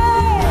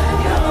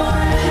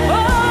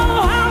 oh,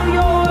 have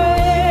your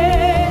way,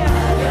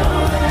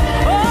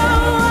 oh,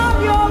 have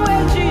your way,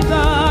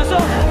 Jesus,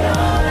 oh,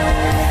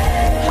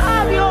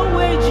 have your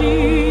way,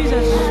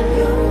 Jesus,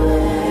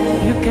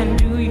 you can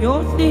do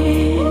your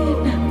thing,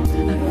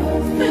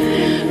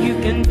 you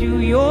can do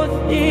your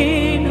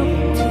thing,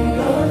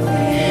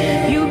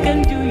 you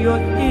can do your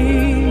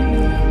thing,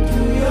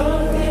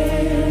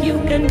 you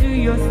can do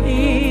your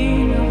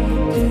thing,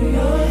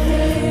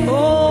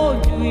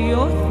 oh, do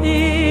your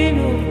thing,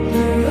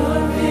 oh,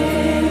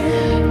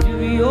 do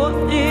your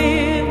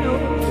thing, oh,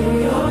 do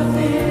your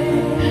thing,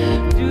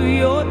 do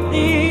your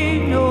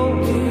thing, oh,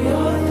 do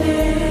your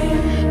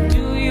thing,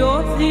 do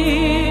your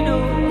thing, oh,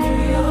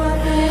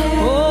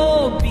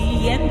 oh, be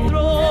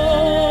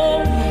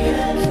enthroned,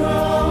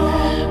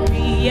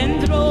 be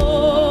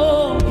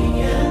enthroned, be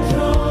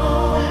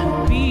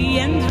enthroned, be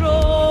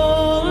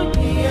enthroned,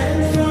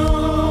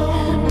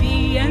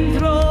 be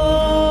enthroned,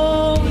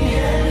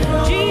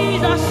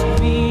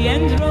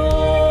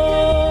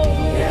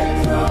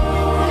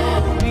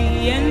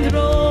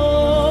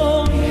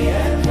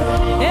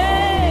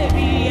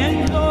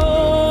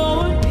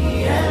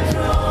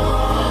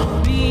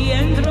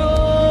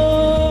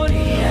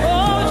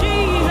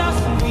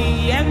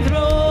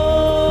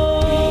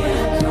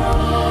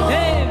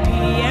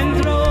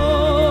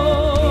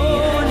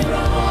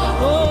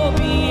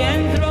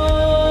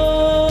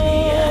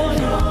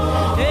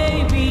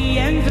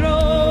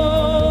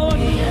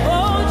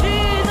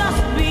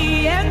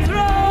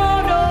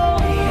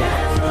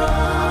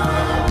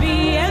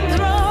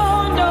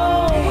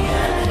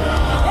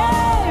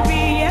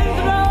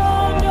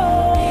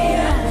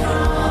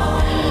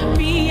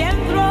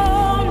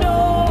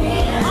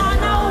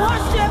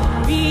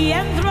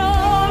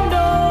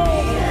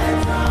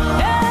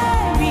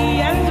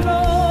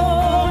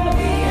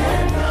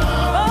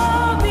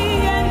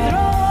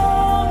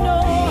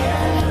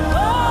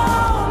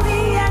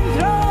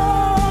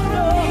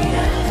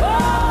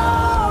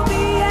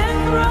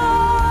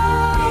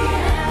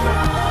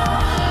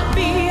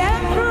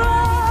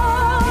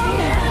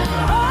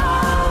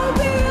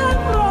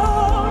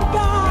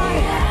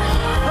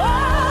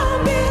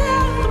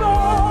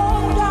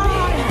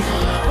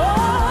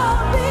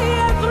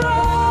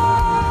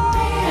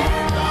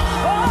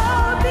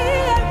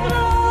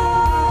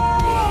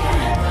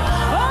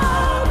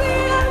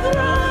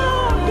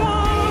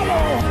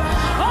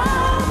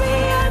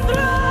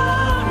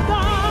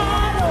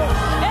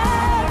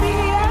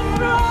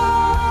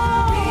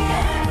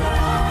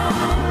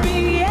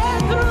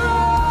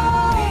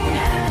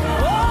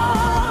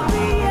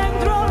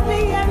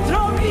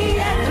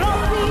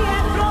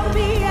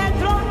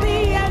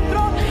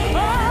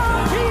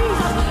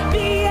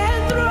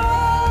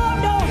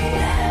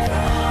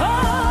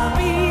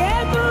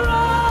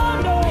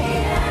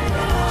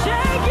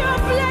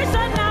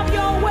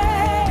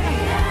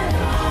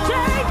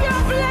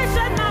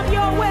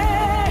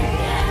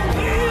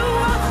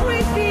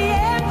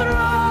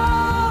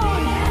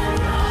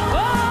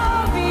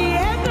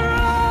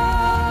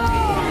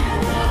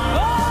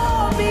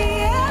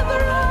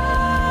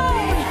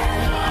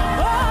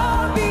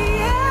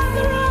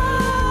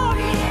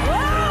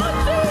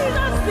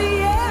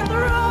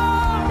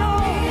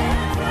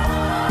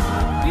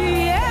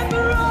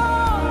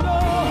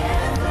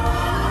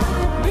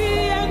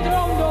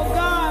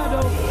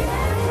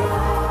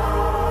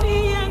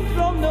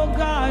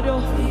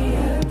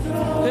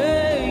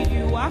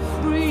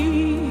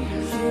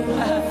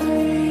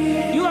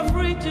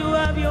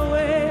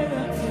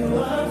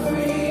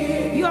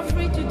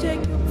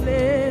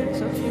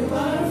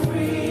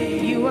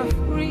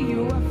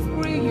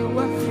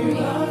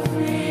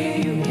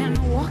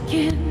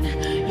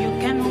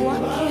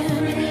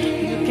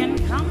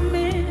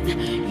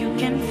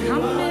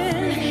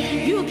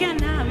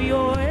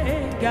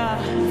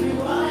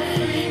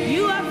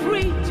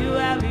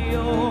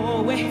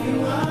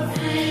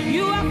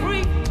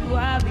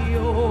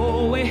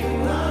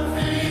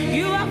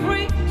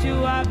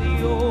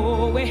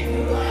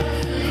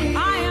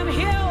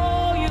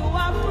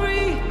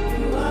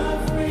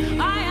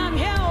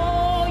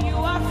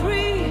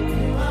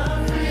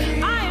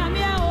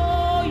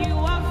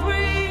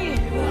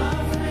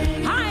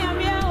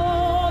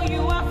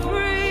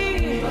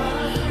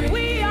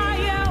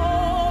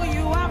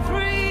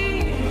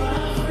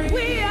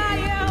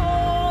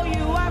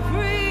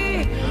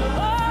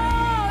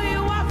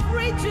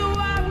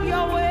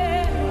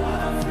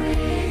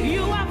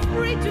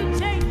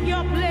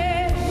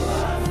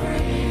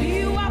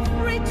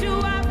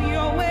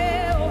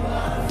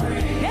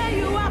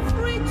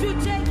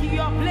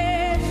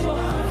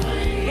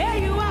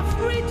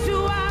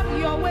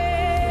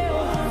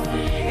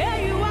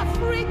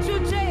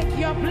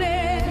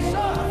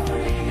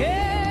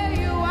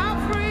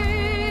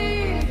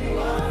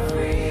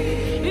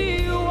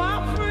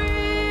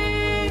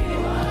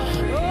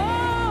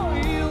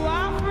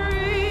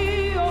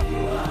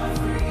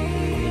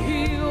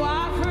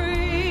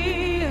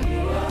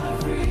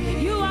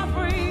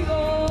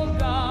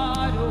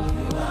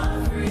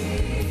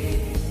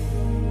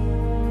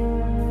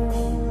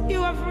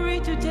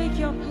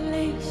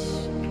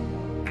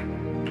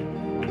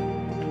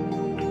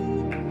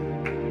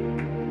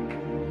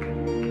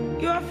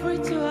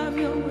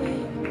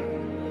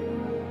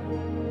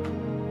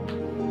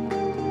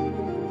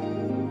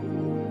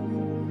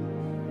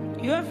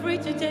 are free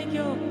to take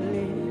your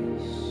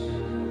place.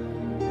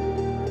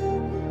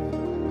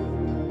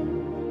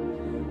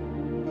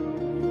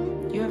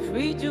 You are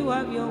free to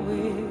have your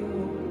way.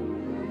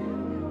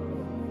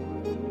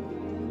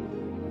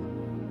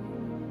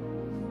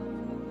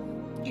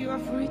 You are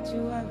free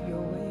to have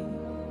your way.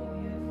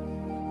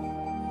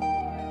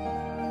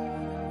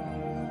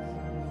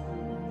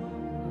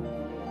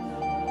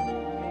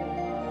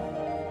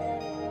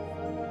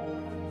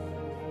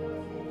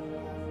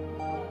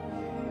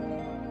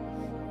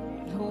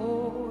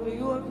 Oh,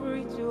 you are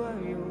free to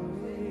have your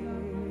way.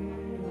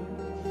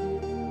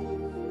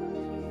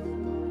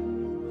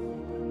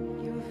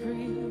 You are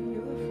free,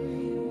 you are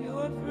free, you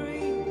are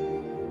free.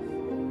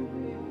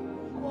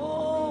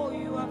 Oh,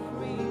 you are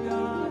free,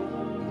 God.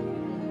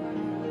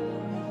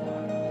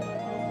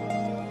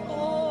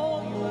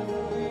 Oh, you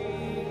are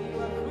free,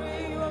 you are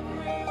free, you are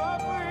free, you are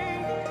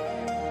free.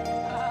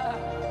 Ah,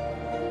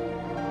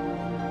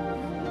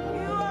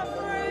 you are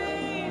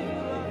free,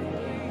 you are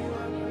free, you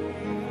are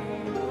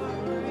free, you are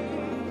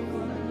free.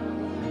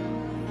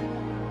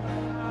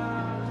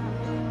 Ah,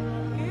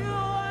 you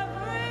are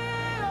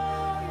free,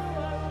 oh, you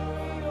are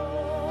free,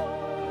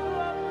 oh, you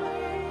are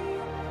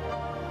free.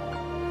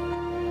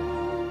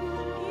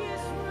 He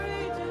is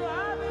free to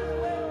have his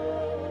way, oh.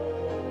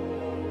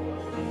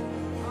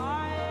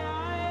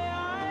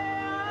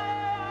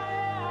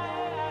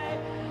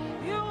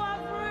 You are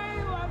free,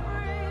 you are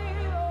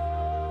free, oh.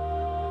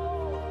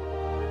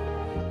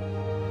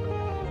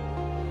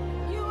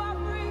 You are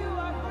free, you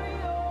are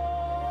free, oh.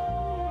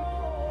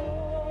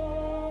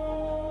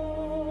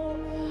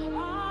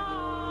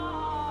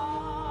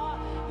 Ah,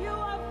 you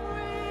are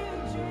free,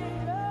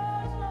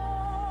 Jesus,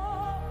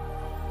 oh.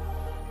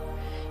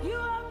 You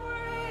are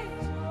free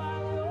to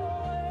have your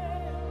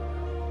way.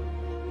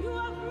 You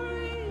are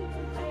free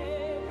to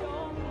take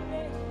your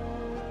place.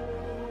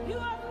 You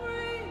are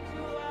free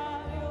to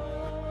have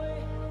your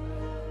way.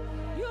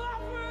 You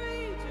are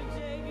free to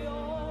take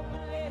your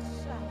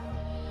place.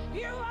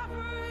 You are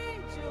free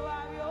to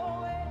have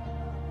your way.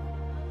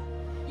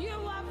 You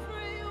are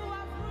free, you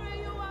are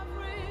free, you are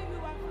free, you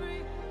are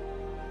free.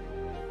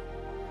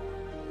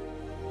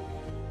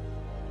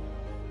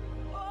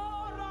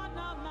 Oh,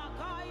 Rana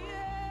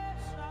Makaye,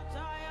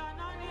 Sataya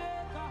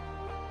Nanieka.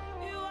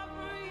 You are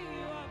free,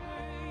 you are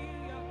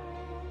free.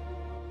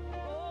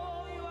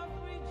 Oh, you are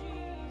free,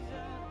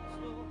 Jesus.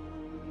 Oh,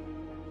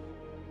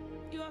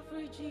 you are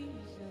free,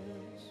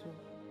 Jesus. Oh,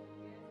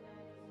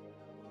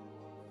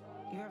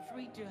 you are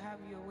free to have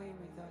your way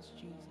with us,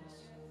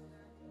 Jesus.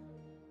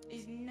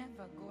 It's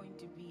never going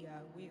to be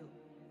our will.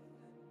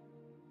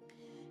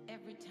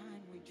 Every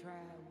time we try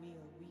our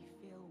will, we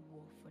fail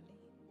woefully.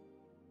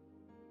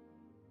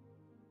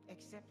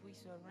 Except we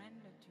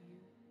surrender to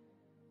you.